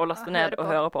gidder å laste ned og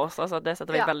høre på oss. Altså, det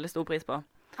setter vi veldig stor pris på.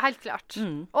 Helt klart.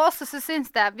 Og også så synes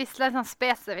jeg, hvis det sånn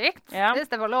spesifikt, hvis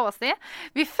det var lov å si,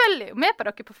 vi følger jo med på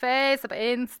dere på Face og på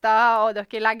Insta, og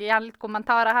dere legger igjen litt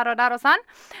kommentarer her og der og sånn.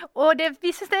 Og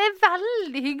vi synes det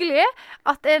veldig hyggelig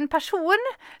at en person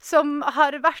som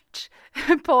har vært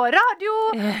på radio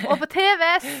og på TV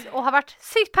og har vært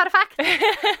sykt perfekt,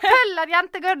 følger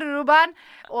jentegarderoben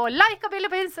og liker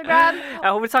bilder på Instagram.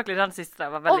 Ja, hovedsakelig den siste,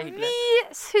 det var veldig hyggelig. Og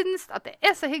vi synes at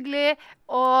det så hyggelig,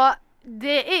 og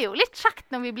det jo litt kjekt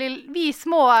når vi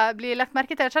små blir lagt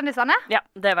merke til kjendisene. Ja,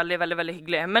 det veldig, veldig, veldig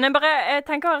hyggelig. Men jeg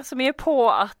tenker så mye på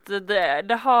at det er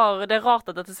rart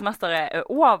at dette semesteret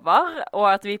over, og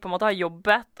at vi på en måte har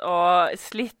jobbet og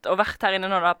slitt og vært her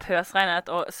inne når det har pøsregnet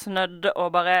og snødd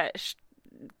og bare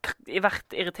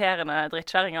vært irriterende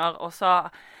drittkjæringer, og så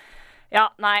ja,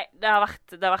 nei, det har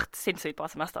vært sinnssykt bra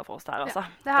semester for oss der, altså. Ja,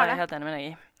 det har jeg helt enig med deg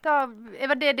i.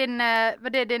 Var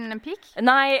det din peak?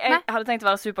 Nei, jeg hadde tenkt å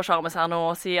være supersjarmes her nå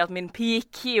og si at min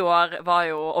peak i år var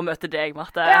jo å møte deg,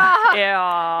 Marte. Ja.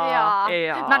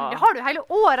 Men har du hele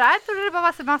året? Jeg tror det bare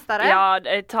var semesteret. Ja,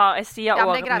 jeg sier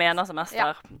år, mener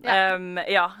semester.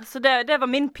 Ja, så det var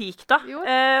min peak da.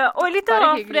 Og litt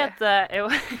da, fordi at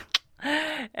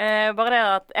bare det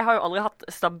at jeg har jo aldri hatt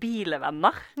stabile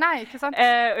venner. Nei, ikke sant.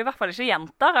 I hvert fall ikke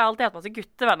jenter. Jeg har alltid hatt masse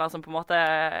guttevenner som på en måte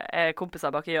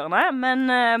kompiser bak i hjørnet,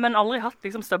 men aldri hatt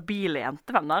liksom stabile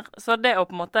jentevenner. Så det å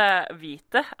på en måte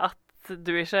vite at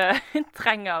du ikke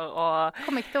trenger å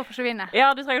kommer ikke til å forsvinne. Ja,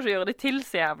 du trenger ikke å gjøre det til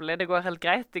så jævlig. Det går helt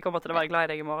greit. De kommer til å være glad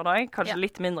i deg i morgen også. Kanskje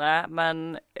litt mindre,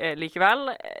 men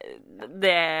likevel.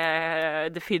 Det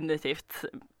definitivt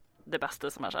det beste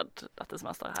som har skjedd dette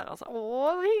semesteret her, altså.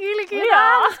 Hyggelig, Kine!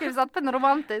 Ja. Skulle vi satt på en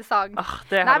romantisk sang.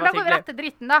 Det Nei, men da går vi rett til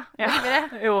dritten, da. Ja.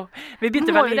 Jo, vi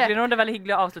begynte veldig hyggelig nå. Det er veldig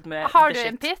hyggelig å avslutte med har du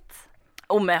en pitt?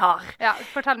 Om jeg har. Ja,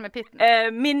 fortell meg pitten.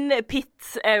 Min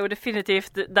pitt jo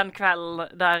definitivt den kvelden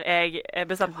der jeg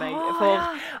bestemte meg for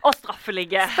å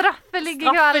straffeligge. Straffeligge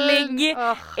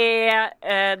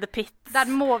the pit.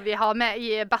 Den må vi ha med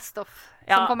i Best of.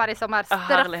 Som kommer i sommer.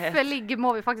 Straffeligge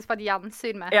må vi faktisk få et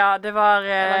gjensyn med. Ja, det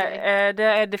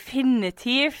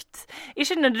definitivt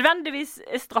ikke nødvendigvis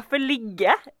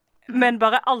straffeligge, men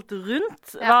bare alt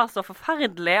rundt var så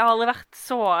forferdelig. Jeg har aldri vært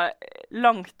så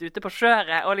langt ute på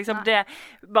skjøret, og liksom det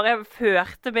bare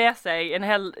førte med seg en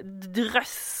hel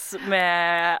drøss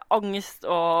med angst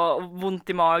og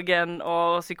vondt i magen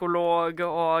og psykolog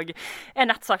og en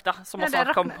nettsak da, som også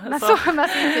kom. Så det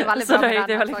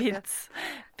er veldig fint.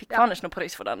 Fikk faen ikke noe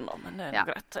pris for den, men det er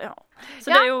greit. Ja.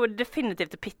 Så det er jo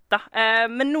definitivt pitt da.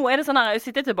 Men nå er det sånn her, jeg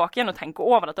sitter tilbake igjen og tenker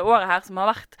over dette året her, som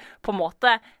har vært på en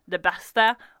måte det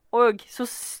beste. Og så,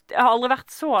 jeg har aldri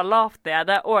vært så lavt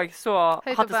nede, og så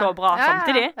hatt det så bra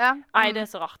samtidig. Nei, det er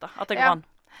så rart da, at det går an.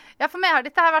 Ja, for meg har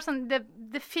dette her vært sånn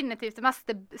definitivt det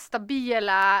mest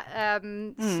stabile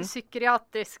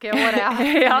psykiatriske året jeg har hatt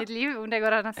i mitt liv, om det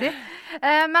går an å si.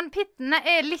 Men pitten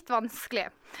er litt vanskelig.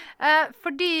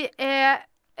 Fordi det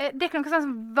er ikke noe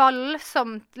sånn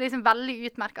voldsomt, liksom veldig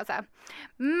utmerket seg.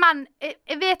 Men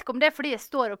jeg vet ikke om det er fordi jeg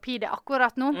står opp i det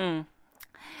akkurat nå.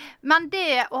 Men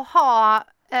det å ha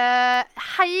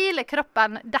hele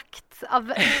kroppen dekt av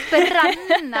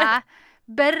brennende,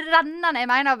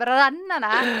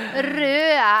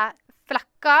 røde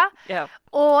flekker,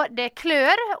 og det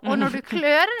klør, og når du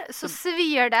klør, så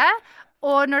svir det,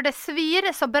 og når det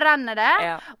svir, så brenner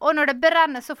det, og når det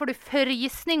brenner, så får du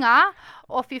frysninger,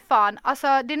 og fy faen.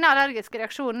 Altså, denne allergiske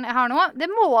reaksjonen jeg har nå, det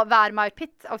må være my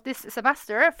pit of this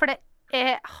semester, for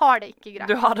jeg har det ikke greit.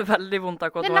 Du har det veldig vondt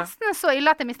akkurat nå. Det er nesten så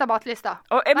ille at jeg mistet matlysta.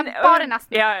 Men bare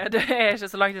nesten. Ja, det er ikke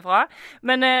så langt ifra.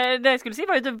 Men det jeg skulle si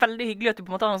var jo veldig hyggelig at du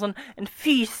på en måte har en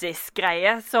fysisk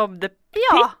greie som the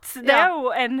pit. Det er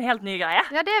jo en helt ny greie.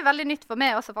 Ja, det er veldig nytt for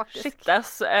meg også, faktisk. Shit,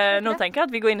 nå tenker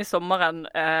jeg at vi går inn i sommeren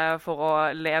for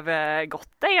å leve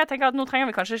godt. Jeg tenker at nå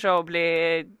trenger vi kanskje ikke å bli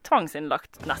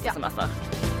tvangsinnlagt neste semester.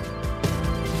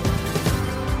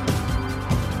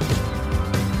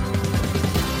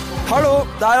 Hallo,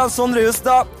 det er Sondre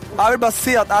Justad. Jeg vil bare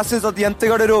si at jeg synes at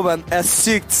jentegarderoben er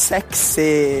sykt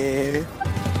sexy.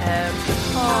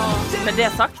 Med det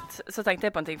sagt, så tenkte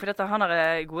jeg på en ting, for han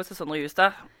er godeste Sondre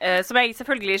Justad, som jeg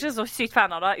selvfølgelig ikke er så sykt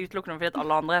fan av da, utelukkende fordi at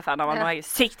alle andre er fan av han, og jeg er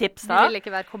sykt tips da. Du vil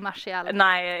ikke være kommersiell.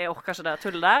 Nei, jeg orker ikke det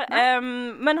tullet der.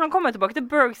 Men han kommer tilbake til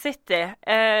Berg City.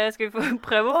 Skal vi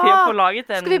prøve å lage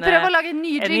en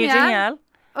ny jingle?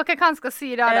 Ok, hva han skal si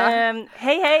da?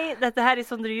 Hei, dette her er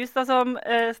Sondre Justad som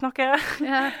snakker.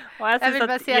 Ja. Og jeg vil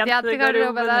bare si at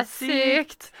jentegarderoben er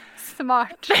sykt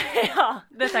smart. Ja,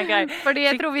 det tenker jeg. Fordi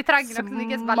jeg tror vi trenger noe som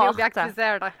ikke er veldig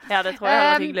objektifiserende. Ja, det tror jeg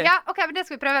er veldig hyggelig. Ja, ok, men det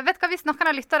skal vi prøve. Vet du hva, hvis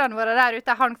noen av lytterne våre der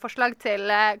ute har noen forslag til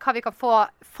hva vi kan få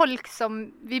folk som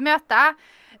vi møter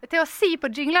til å si på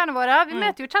jinglene våre. Vi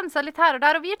møter jo kjenser litt her og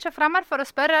der, og vi er ikke fremmed for å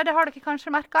spørre, det har dere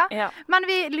kanskje merket. Ja. Men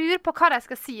vi lurer på hva de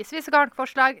skal si. Så hvis dere har noen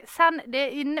forslag, send det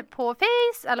inn på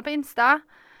Face eller på Insta.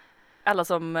 Eller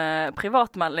som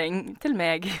privatmelding til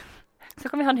meg.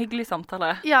 Så kan vi ha en hyggelig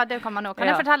samtale. Ja, det kan man også.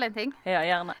 Kan jeg fortelle en ting? Ja,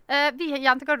 gjerne. Vi i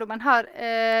Jentegarderoben har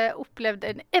opplevd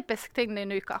en episk ting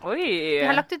denne uka. Oi! Vi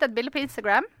har lagt ut et bilde på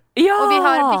Instagram. Ja! Og vi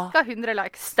har bikket 100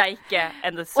 likes. Steike,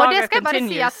 and the saga continues. Og det skal jeg bare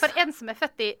si at for en som er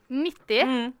født i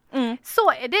 90, så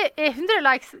er det 100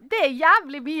 likes. Det er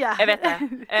jævlig mye. Jeg vet det.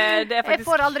 Det er faktisk jeg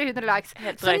får aldri 100 likes.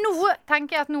 Så nå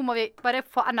tenker jeg at nå må vi bare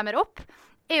få enda mer opp.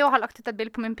 Jeg har lagt ut et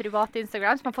bilde på min private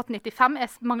Instagram som har fått 95. Jeg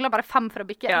mangler bare 5 for å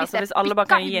bikke. Ja, hvis jeg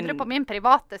bikker 100 på min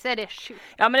private, så er det 7.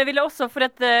 Ja, men jeg ville også, for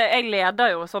jeg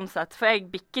leder jo sånn sett, for jeg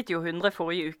bikket jo 100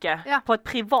 forrige uke på et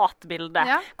privat bilde.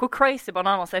 Ja. Hvor crazy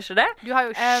bananas er ikke det? Du har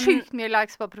jo sykt mye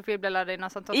likes på profilbilder dine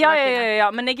og sånt. Ja,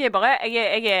 men jeg er bare,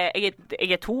 jeg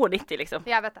er 92 liksom.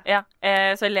 Jeg vet det. Ja,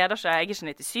 så jeg leder ikke, jeg er ikke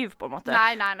 97 på en måte.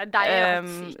 Nei, det er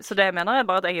jo sykt. Så det mener jeg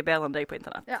bare at jeg er bedre enn deg på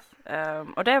internett. Ja.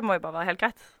 Og det må jo bare være helt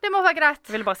greit. Det må være greit.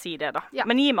 Jeg vil bare si det da. Ja.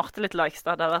 Men gi Marte litt likes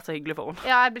da, det har vært så hyggelig for henne.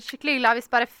 Ja, jeg blir skikkelig glad hvis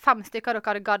bare 5 stykker dere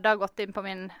hadde gadda gått inn på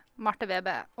min Marte.WAV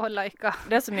og liket.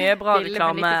 Det er så mye bra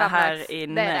reklame her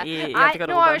inne i Jentegarderoben. Nei,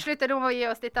 nå har vi sluttet, nå må vi gi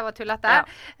oss dette var tullete.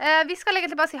 Ja. Vi skal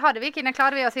egentlig bare si ha det, Kine.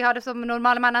 Klarer vi å si ha det som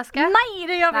normale mennesker? Nei,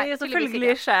 det gjør vi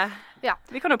selvfølgelig ikke. Ja.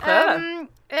 Vi kan jo prøve.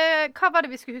 Hva var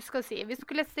det vi skulle huske å si? Vi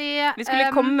skulle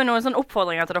komme med noen sånne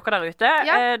oppfordringer til dere der ute.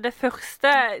 Ja. Det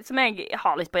første som jeg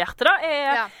har litt på hjertet da,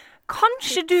 er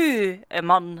kanskje du,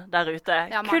 mann der ute,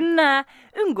 kunne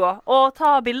unngå å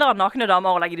ta bilder av nakne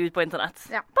damer og legge det ut på internett.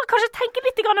 Ja. Bare kanskje tenke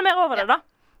litt mer over det da.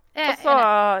 Og så,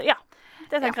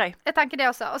 det tenker jeg. Jeg tenker det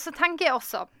også. Og så tenker jeg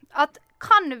også at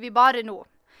kan vi bare nå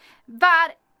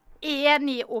være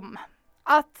enige om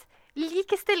at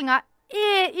likestillingen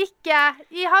er ikke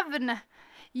i havn.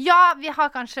 Ja, vi har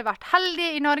kanskje vært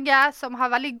heldige i Norge som har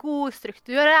veldig god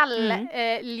strukturell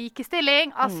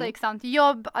likestilling. Altså, ikke sant,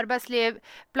 jobb, arbeidsliv,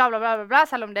 bla, bla, bla, bla,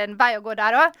 selv om det er en vei å gå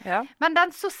der også. Ja. Men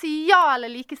den sosiale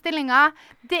likestillingen,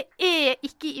 det er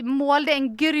ikke i mål. Det er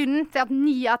en grunn til at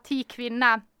 9 av 10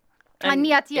 kvinner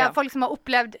 9 av 10 av folk som har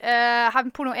opplevd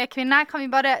hevnporno er kvinner. Kan vi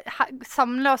bare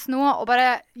samle oss nå og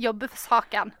bare jobbe for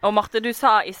saken? Og Marte, du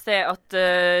sa i sted at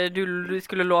du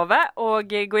skulle love å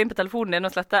gå inn på telefonen din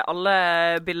og slette alle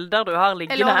bilder du har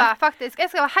liggende. Jeg lover, faktisk.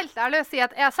 Jeg skal være helt ærlig og si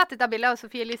at jeg har sett dette bildet av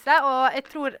Sofie Elise, og jeg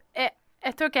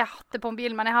tror ikke jeg har hatt det på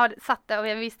mobilen, men jeg har sett det og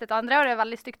jeg har vist det til andre, og det er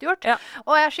veldig stygt gjort. Ja.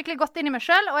 Og jeg har skikkelig gått inn i meg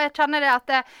selv, og jeg kjenner det at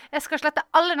jeg skal slette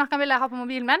alle nakenbilder jeg har på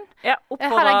mobilen min. Ja,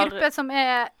 jeg har en gruppe som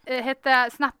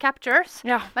heter Snap Captures,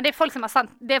 men det er folk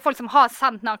som har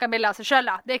sendt nakenbilder av seg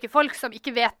selv da. Det er ikke folk som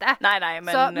ikke vet det. Nei,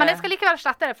 men jeg skal likevel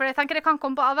slette det, for jeg tenker det kan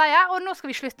komme på avveie, og nå skal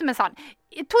vi slutte med sånn.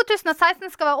 2016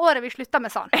 skal være året vi slutter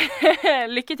med sånn.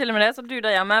 Lykke til med det, så du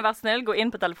der hjemme, vær snill, gå inn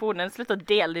på telefonen din, slutt å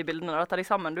dele de bildene, da, ta de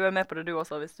sammen. Du er med på det du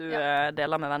også, hvis du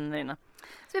deler med vennene dine.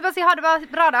 Så vi bare sier ha det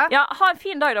bra da. Ja, ha en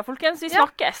fin dag da, folkens. Vi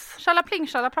snakkes. Sjalapling,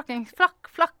 sjalaprakking,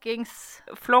 flakkings.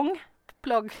 Flong.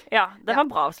 Plogg. Ja, det var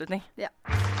en bra avslutning. Ja.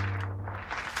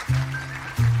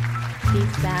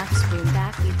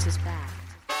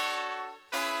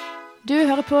 Du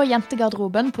hører på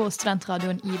Jentegarderoben på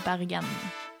Studentradioen i Bergen.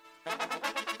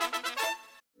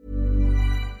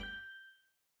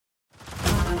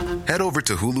 Head over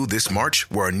to Hulu this March,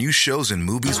 where our new shows and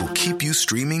movies will keep you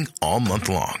streaming all month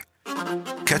long.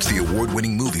 Catch the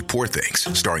award-winning movie Poor Things,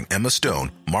 starring Emma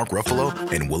Stone, Mark Ruffalo,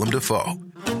 and Willem Dafoe.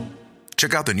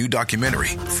 Check out the new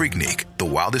documentary, Freaknik, The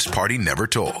Wildest Party Never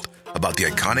Told, about the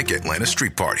iconic Atlanta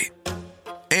Street Party.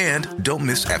 And don't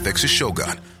miss FX's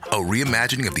Shogun, a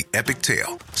reimagining of the epic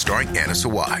tale, starring Anna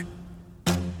Sawai.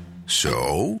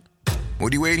 So,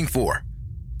 what are you waiting for?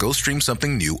 Go stream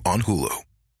something new on Hulu.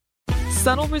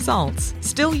 Subtle results,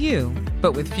 still you,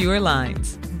 but with fewer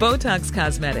lines. Botox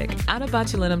Cosmetic, out of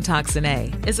botulinum toxin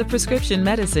A, is a prescription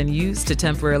medicine used to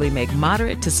temporarily make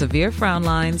moderate to severe frown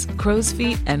lines, crow's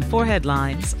feet, and forehead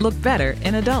lines look better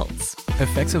in adults.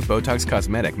 Effects of Botox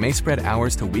Cosmetic may spread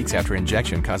hours to weeks after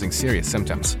injection, causing serious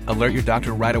symptoms. Alert your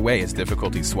doctor right away as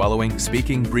difficulty swallowing,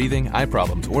 speaking, breathing, eye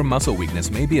problems, or muscle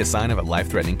weakness may be a sign of a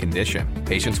life-threatening condition.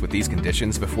 Patients with these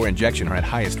conditions before injection are at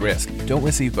highest risk. Don't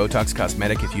receive Botox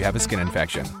Cosmetic if you have a skin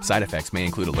infection. Side effects may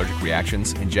include allergic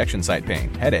reactions, injection site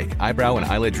pain, headache, eyebrow and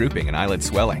eyelid drooping, and eyelid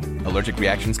swelling. Allergic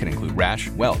reactions can include rash,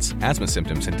 welts, asthma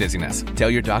symptoms, and dizziness.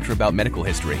 Tell your doctor about medical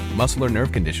history, muscle or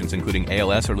nerve conditions including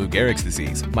ALS or Lou Gehrig's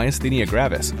disease, myasthenia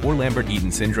gravis, or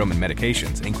Lambert-Eaton syndrome, and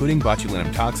medications, including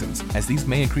botulinum toxins, as these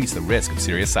may increase the risk of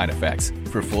serious side effects.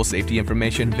 For full safety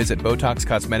information, visit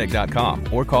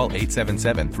BotoxCosmetic.com or call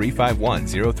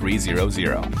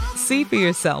 877-351-0300. See for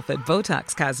yourself at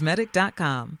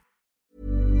BotoxCosmetic.com.